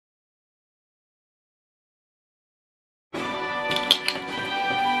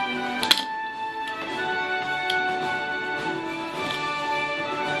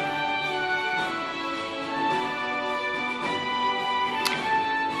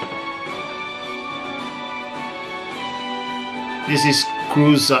This is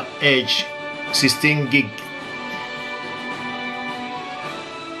Cruzer Edge 16 gig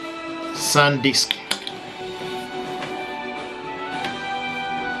SanDisk.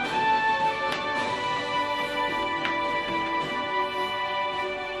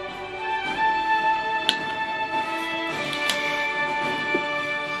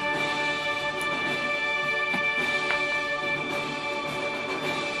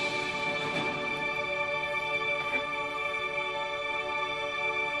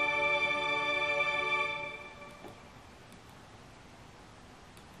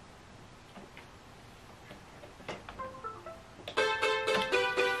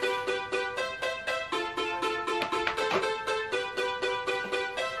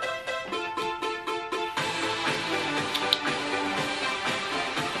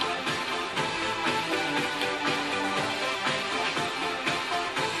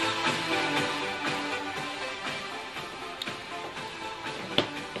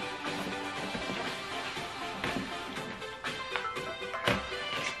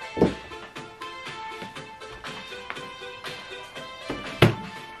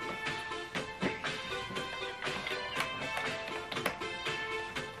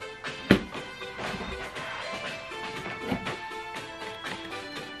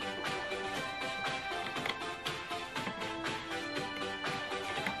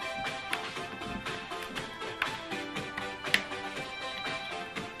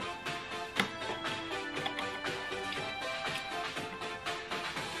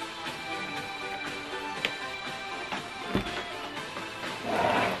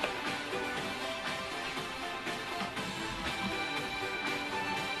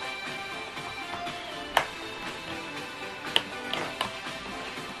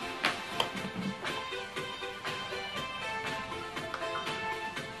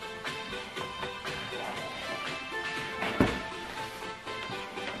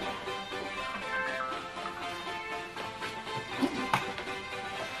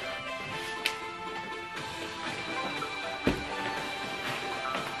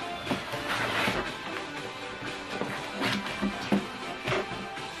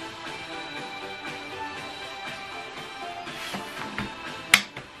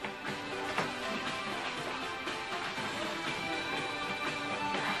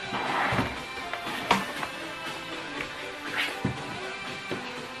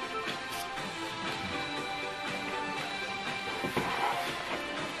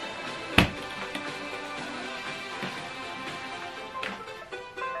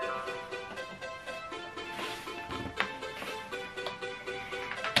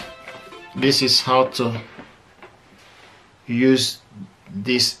 This is how to use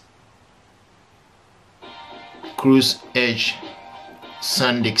this Cruzer Edge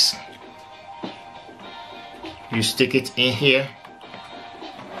SanDisk. You stick it in here,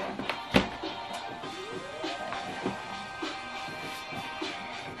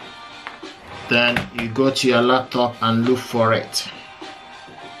 then you go to your laptop and look for it.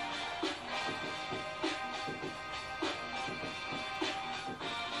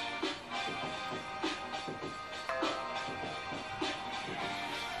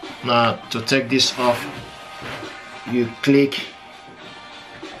 Now to take this off, you click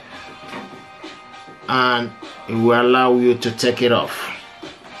and it will allow you to take it off.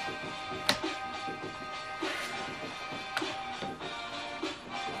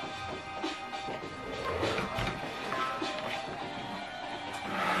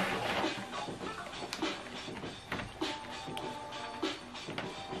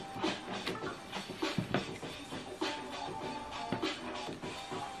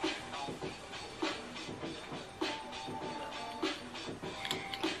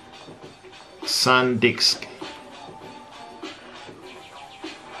 SanDisk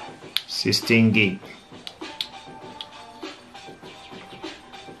 16 gig.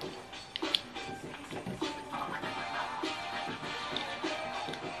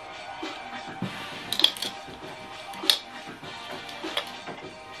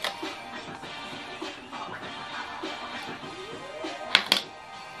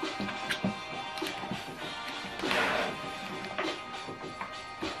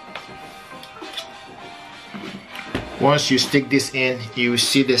 Once you stick this in, you will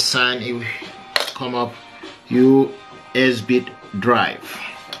see the sign, it will come up USB drive.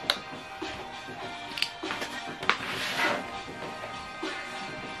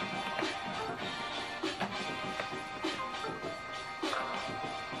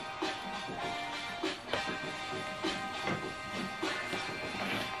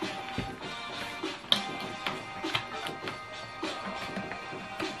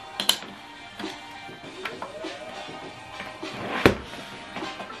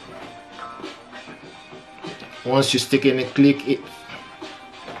 once you stick in it, click it.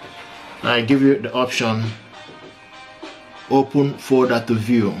 I give you the option open folder to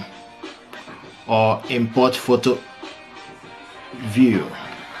view or import photo view.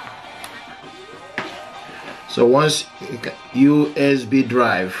 So once USB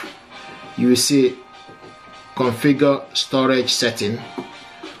drive, you see configure storage setting,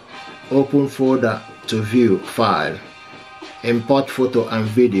 open folder to view file, import photo and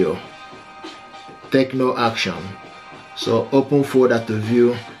video, take no action. So open folder to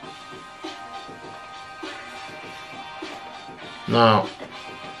view. Now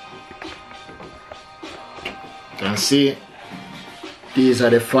you can see these are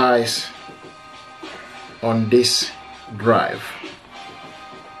the files on this drive.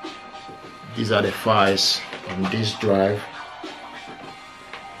 These are the files on this drive.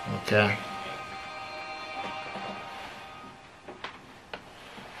 Okay.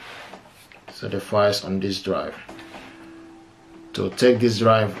 So the files on this drive. To take this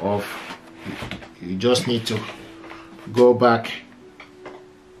drive off, you just need to go back,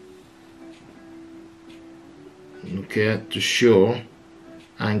 okay, to show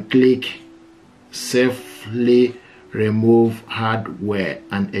and click safely remove hardware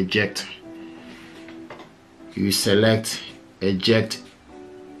and eject. You select eject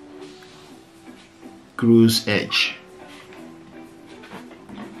Cruzer Edge.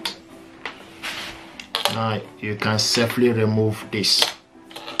 Now you can safely remove this.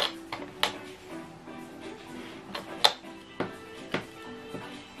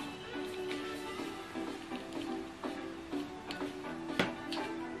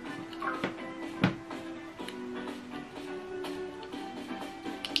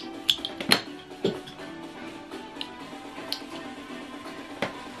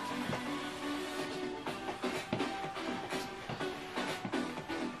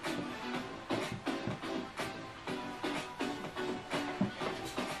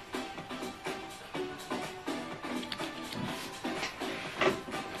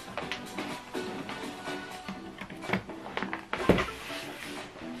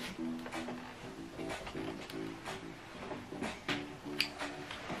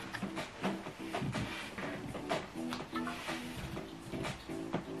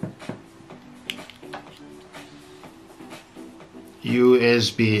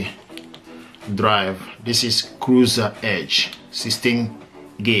 USB drive. This is Cruzer Edge, 16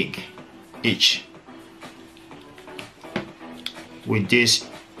 gig each. With this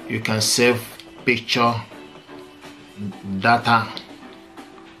you can save picture, data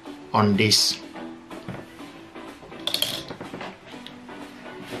on this.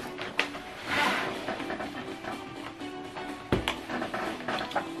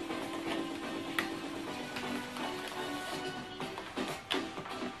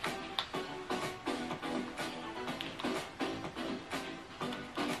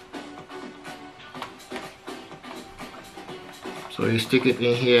 So you stick it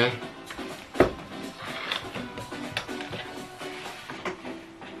in here.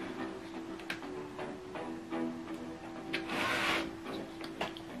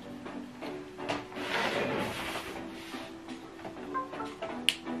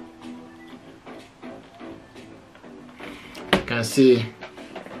 You can see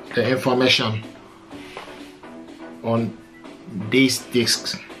the information on these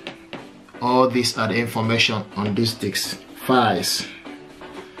disks. All these are the information on these disks. Files.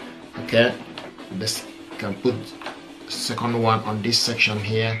 Okay, this can put second one on this section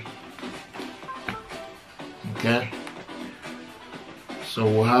here. Okay, so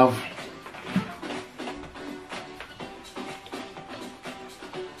we'll have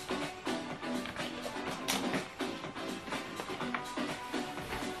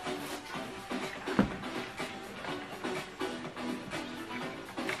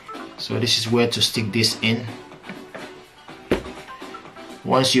so this is where to stick this in.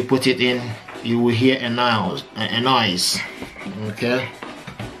 Once you put it in, you will hear a noise. Okay,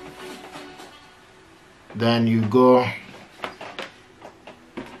 then you go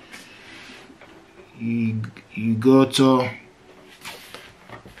to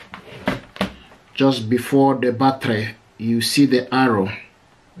just before the battery, you see the arrow.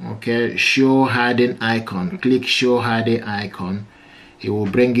 Okay, show hiding icon. Click show hiding icon. It will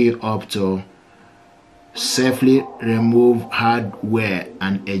bring you up to safely remove hardware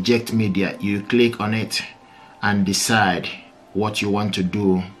and eject media. You click on it and decide what you want to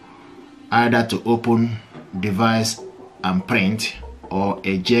do, either to open device and print or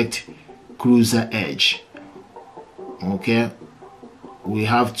eject Cruzer Edge. Okay, we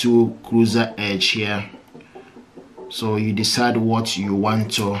have two Cruzer Edge here, so you decide what you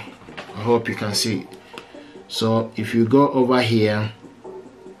want to. I hope you can see. So if you go over here,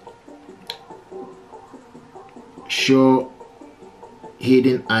 show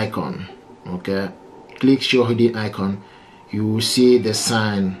hidden icon, okay, click show hidden icon, you will see the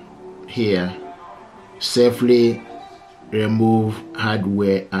sign here, safely remove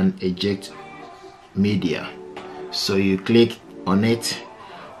hardware and eject media. So you click on it.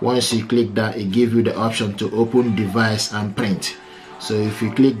 Once you click that, it gives you the option to open device and print. So if you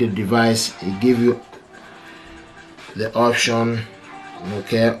click the device, it gives you the option,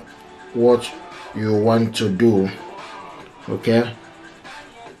 okay, what you want to do, okay.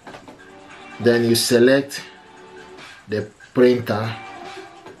 Then you select the printer,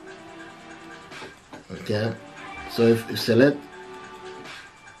 okay. So if you select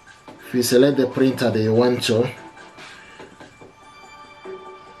the printer that you want to,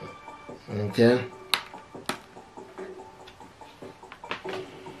 okay,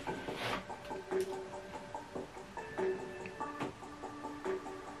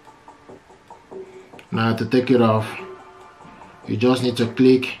 now to take it off, you just need to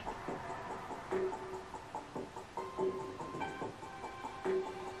click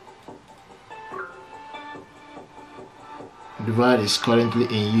device is currently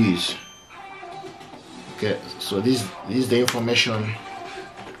in use. Okay, so this is the information.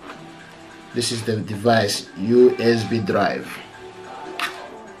 This is the device USB drive.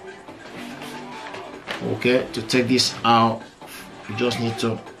 Okay, to take this out, you just need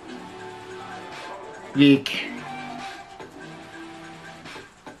to click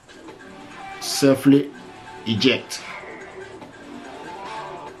safely eject.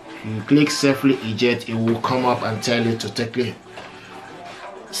 You click safely eject, it will come up and tell you to take it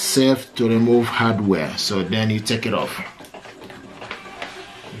safe to remove hardware. So then you take it off.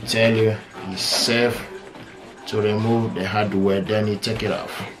 It tell you it's safe to remove the hardware, then you take it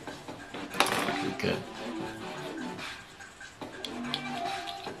off. Okay.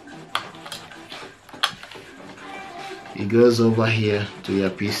 It goes over here to your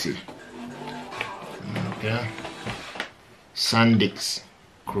PC. Okay. SanDisk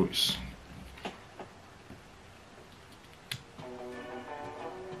Cruzer.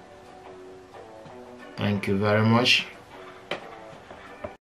 Thank you very much.